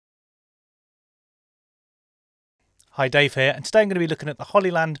Hi, Dave here, and today I'm going to be looking at the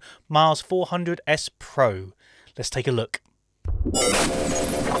Hollyland Mars 400S Pro. Let's take a look.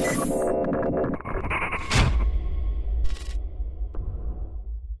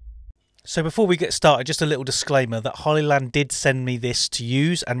 So before we get started, just a little disclaimer that Hollyland did send me this to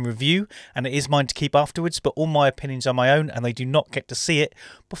use and review, and it is mine to keep afterwards, but all my opinions are my own and they do not get to see it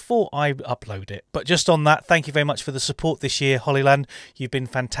before I upload it. But just on that, thank you very much for the support this year, Hollyland. You've been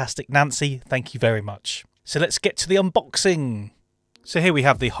fantastic, Nancy. Thank you very much. So let's get to the unboxing. So here we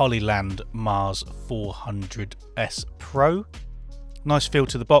have the Hollyland Mars 400S Pro. Nice feel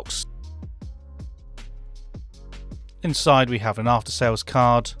to the box. Inside we have an after sales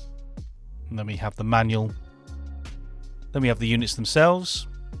card. And then we have the manual. Then we have the units themselves.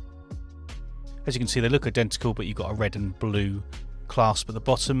 As you can see, they look identical, but you've got a red and blue clasp at the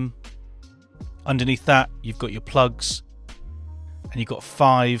bottom. Underneath that, you've got your plugs. And you've got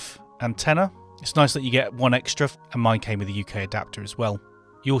 5 antenna. It's nice that you get one extra, and mine came with a UK adapter as well.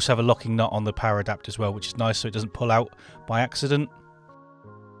 You also have a locking nut on the power adapter as well, which is nice so it doesn't pull out by accident.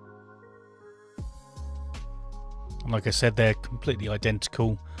 And like I said, they're completely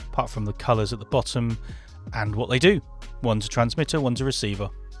identical, apart from the colours at the bottom and what they do. One's a transmitter, one's a receiver.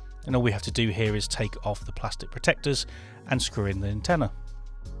 And all we have to do here is take off the plastic protectors and screw in the antenna.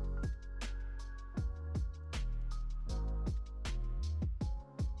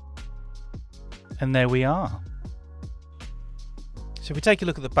 And there we are. So if we take a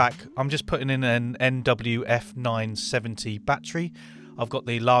look at the back, I'm just putting in an NWF970 battery. I've got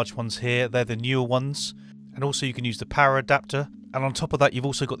the large ones here, they're the newer ones. And also you can use the power adapter. And on top of that, you've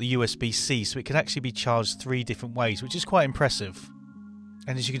also got the USB-C, so it can actually be charged 3 different ways, which is quite impressive.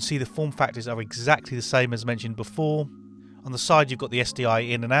 And as you can see, the form factors are exactly the same as mentioned before. On the side, you've got the SDI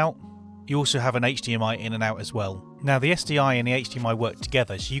in and out. You also have an HDMI in and out as well. Now the SDI and the HDMI work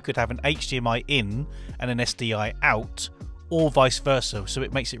together, so you could have an HDMI in and an SDI out, or vice versa, so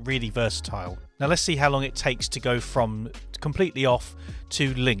it makes it really versatile. Now let's see how long it takes to go from completely off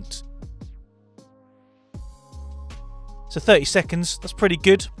to linked. So 30 seconds, that's pretty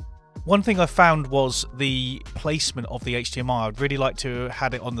good. One thing I found was the placement of the HDMI. I'd really like to have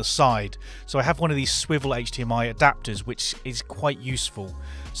had it on the side. So I have one of these swivel HDMI adapters, which is quite useful.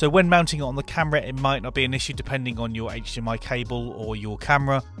 So when mounting it on the camera, it might not be an issue depending on your HDMI cable or your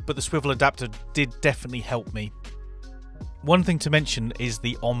camera, but the swivel adapter did definitely help me. One thing to mention is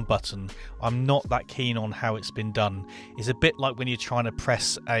the on button. I'm not that keen on how it's been done. It's a bit like when you're trying to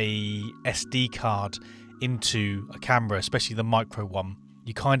press a SD card into a camera, especially the micro one.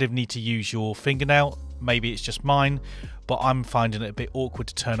 You kind of need to use your fingernail. Maybe it's just mine, but I'm finding it a bit awkward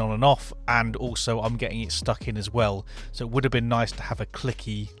to turn on and off, and also I'm getting it stuck in as well. So it would have been nice to have a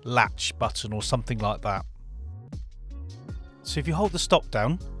clicky latch button or something like that. So if you hold the stop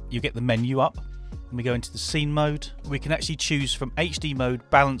down, you get the menu up. And we go into the scene mode. We can actually choose from HD mode,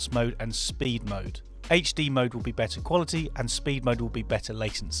 balance mode and speed mode. HD mode will be better quality and speed mode will be better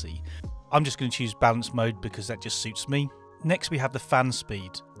latency. I'm just going to choose balance mode because that just suits me. Next we have the fan speed.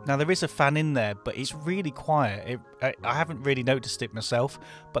 Now there is a fan in there, but it's really quiet. I haven't really noticed it myself,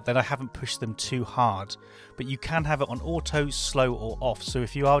 but then I haven't pushed them too hard. But you can have it on auto, slow or off. So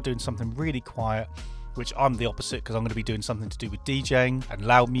if you are doing something really quiet, which I'm the opposite because I'm going to be doing something to do with DJing and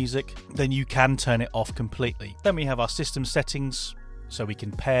loud music, then you can turn it off completely. Then we have our system settings, so we can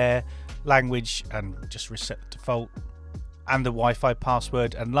pair, language and just reset the default, and the Wi-Fi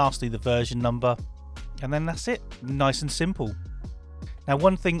password, and lastly the version number. And then that's it, nice and simple. Now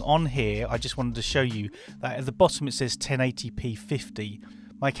one thing on here I just wanted to show you, that at the bottom it says 1080p 50.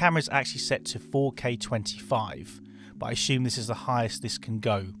 My camera is actually set to 4K 25, but I assume this is the highest this can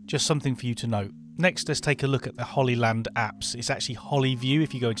go. Just something for you to note. Next, let's take a look at the Hollyland apps. It's actually HollyView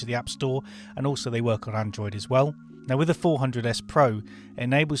if you go into the App Store, and also they work on Android as well. Now with the 400S Pro, it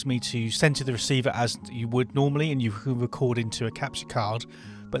enables me to center the receiver as you would normally, and you can record into a capture card,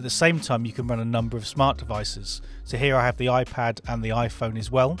 but at the same time you can run a number of smart devices. So here I have the iPad and the iPhone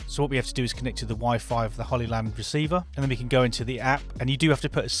as well. So what we have to do is connect to the Wi-Fi of the Hollyland receiver, and then we can go into the app, and you do have to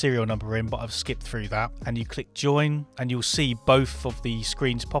put a serial number in, but I've skipped through that. And you click join, and you'll see both of the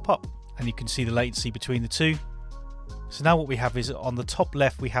screens pop up, and you can see the latency between the two. So now what we have is on the top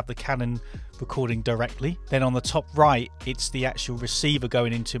left we have the Canon recording directly. Then on the top right it's the actual receiver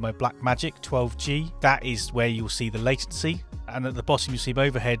going into my Blackmagic 12G. That is where you'll see the latency. And at the bottom you see my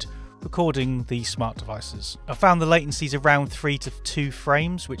overhead recording the smart devices. I found the latency is around 3 to 2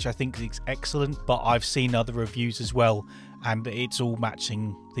 frames, which I think is excellent, but I've seen other reviews as well and it's all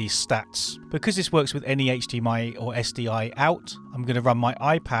matching these stats. Because this works with any HDMI or SDI out, I'm going to run my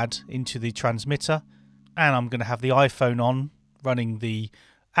iPad into the transmitter, and I'm going to have the iPhone on running the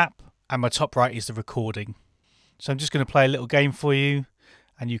app, and my top right is the recording. So I'm just going to play a little game for you,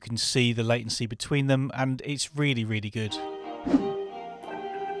 and you can see the latency between them, and it's really, really good.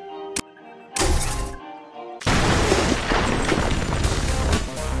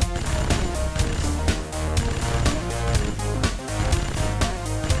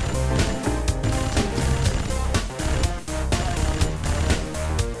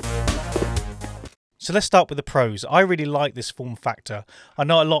 So let's start with the pros. I really like this form factor. I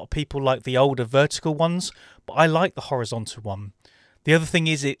know a lot of people like the older vertical ones, but I like the horizontal one. The other thing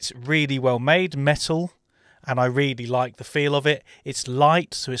is it's really well made, metal, and I really like the feel of it. It's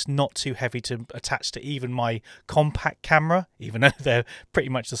light, so it's not too heavy to attach to even my compact camera, even though they're pretty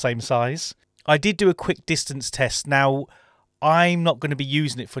much the same size. I did do a quick distance test. Now, I'm not going to be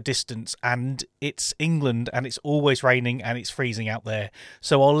using it for distance, and it's England and it's always raining and it's freezing out there.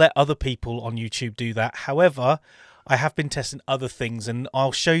 So I'll let other people on YouTube do that. However, I have been testing other things and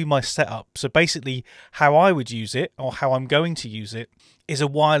I'll show you my setup. So basically how I would use it, or how I'm going to use it, is a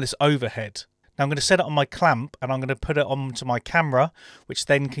wireless overhead. Now I'm going to set it on my clamp and I'm going to put it onto my camera, which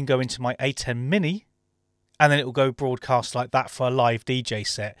then can go into my A10 Mini. And then it will go broadcast like that for a live DJ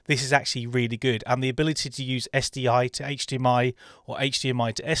set. This is actually really good. And the ability to use SDI to HDMI or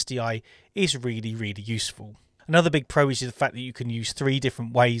HDMI to SDI is really, really useful. Another big pro is the fact that you can use 3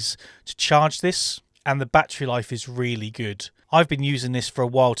 different ways to charge this. And the battery life is really good. I've been using this for a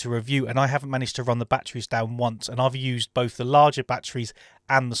while to review, and I haven't managed to run the batteries down once. And I've used both the larger batteries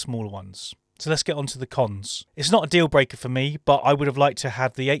and the smaller ones. So let's get on to the cons. It's not a deal breaker for me, but I would have liked to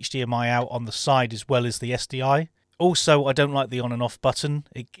have the HDMI out on the side as well as the SDI. Also, I don't like the on and off button.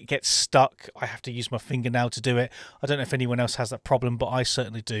 It gets stuck. I have to use my fingernail to do it. I don't know if anyone else has that problem, but I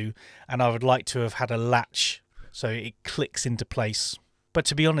certainly do. And I would like to have had a latch so it clicks into place. But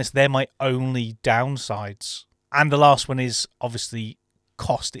to be honest, they're my only downsides. And the last one is obviously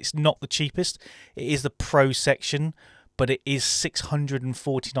cost. It's not the cheapest. It is the Pro section, but it is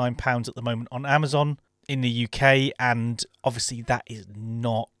 £649 at the moment on Amazon in the UK, and obviously that is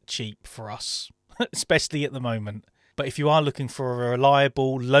not cheap for us, especially at the moment. But if you are looking for a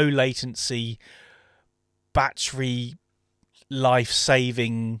reliable, low latency, battery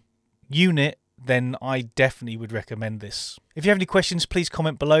life-saving unit, then I definitely would recommend this. If you have any questions, please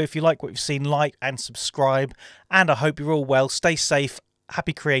comment below. If you like what you've seen, like and subscribe. And I hope you're all well. Stay safe,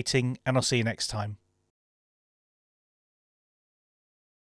 happy creating, and I'll see you next time.